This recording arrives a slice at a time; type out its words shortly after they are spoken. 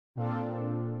So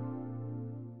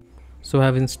I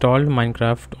have installed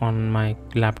Minecraft on my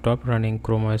laptop running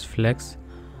Chrome OS Flex.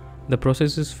 The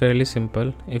process is fairly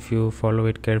simple if you follow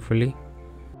it carefully.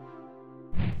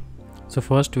 So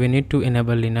first we need to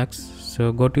enable Linux.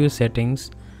 So go to your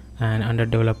settings and under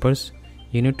developers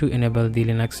you need to enable the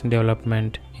Linux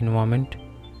development environment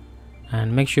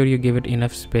and make sure you give it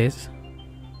enough space.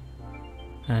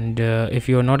 And if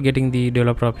you are not getting the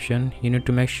developer option, you need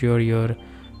to make sure your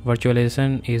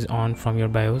virtualization is on from your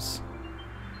BIOS.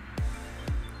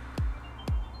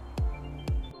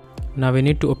 Now we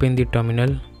need to open the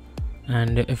terminal,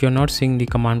 and if you're not seeing the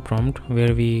command prompt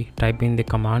where we type in the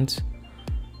commands,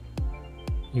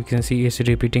 you can see it's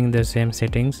repeating the same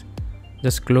settings.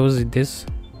 Just close this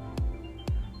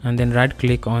and then right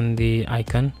click on the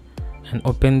icon and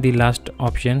open the last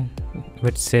option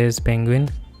which says Penguin,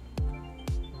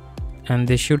 and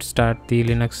this should start the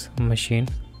Linux machine.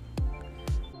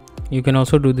 You can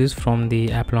also do this from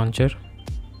the app launcher.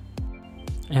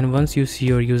 And once you see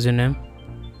your username,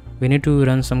 we need to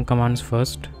run some commands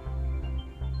first.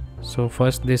 So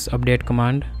first this update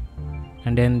command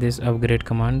and then this upgrade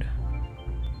command.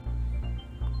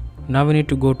 Now we need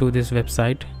to go to this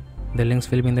website. The links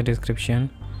will be in the description,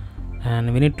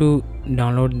 and we need to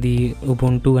download the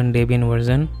Ubuntu and Debian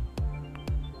version.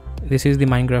 This is the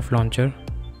Minecraft launcher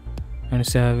and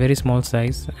it's a very small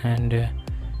size. And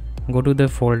go to the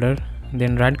folder,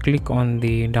 then right click on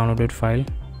the downloaded file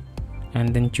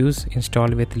and then choose install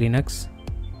with Linux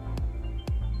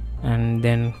and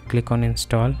then click on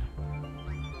install,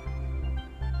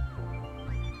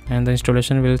 and the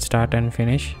installation will start and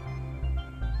finish.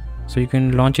 So you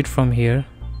can launch it from here,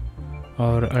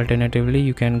 or alternatively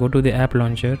you can go to the app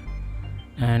launcher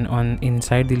and on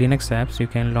inside the Linux apps you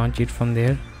can launch it from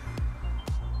there,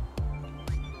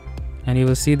 and you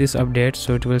will see this update.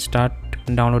 So it will start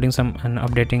downloading some and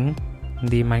updating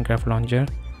the Minecraft launcher,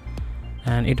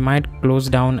 and it might close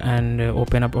down and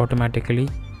open up automatically,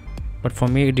 but for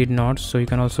me it did not. So you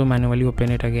can also manually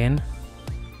open it again,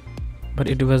 but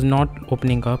it was not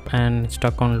opening up and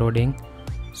stuck on loading.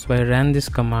 So I ran this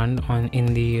command in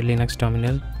the Linux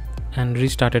terminal and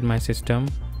restarted my system,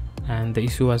 and the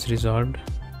issue was resolved.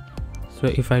 So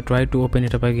if I try to open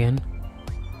it up again,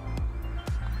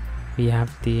 we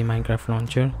have the Minecraft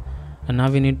launcher, and now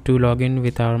we need to log in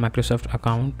with our Microsoft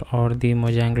account or the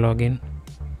Mojang login.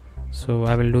 So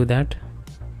I will do that,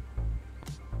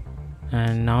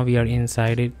 and now we are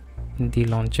inside it, the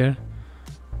launcher,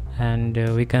 and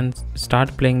we can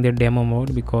start playing the demo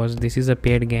mode because this is a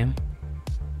paid game.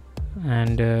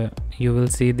 And you will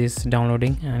see this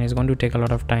downloading and it's going to take a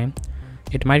lot of time.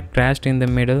 It might crash in the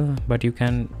middle, but you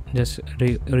can just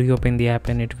reopen the app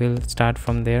and it will start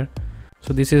from there.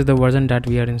 So this is the version that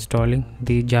we are installing,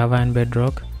 the Java and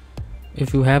Bedrock.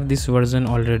 If you have this version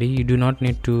already, you do not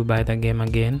need to buy the game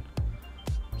again.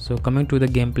 So coming to the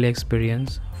gameplay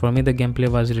experience, for me the gameplay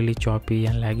was really choppy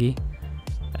and laggy,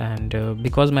 and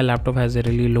because my laptop has a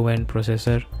really low end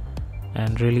processor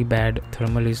and really bad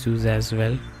thermal issues as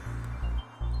well,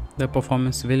 the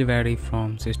performance will vary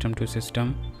from system to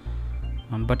system.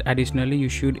 But additionally you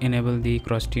should enable the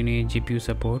cross-TUNE GPU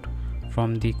support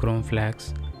from the Chrome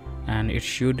flags, and it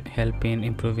should help in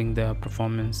improving the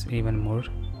performance even more.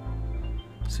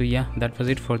 So yeah, that was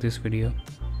it for this video,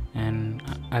 and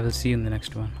I will see you in the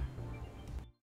next one.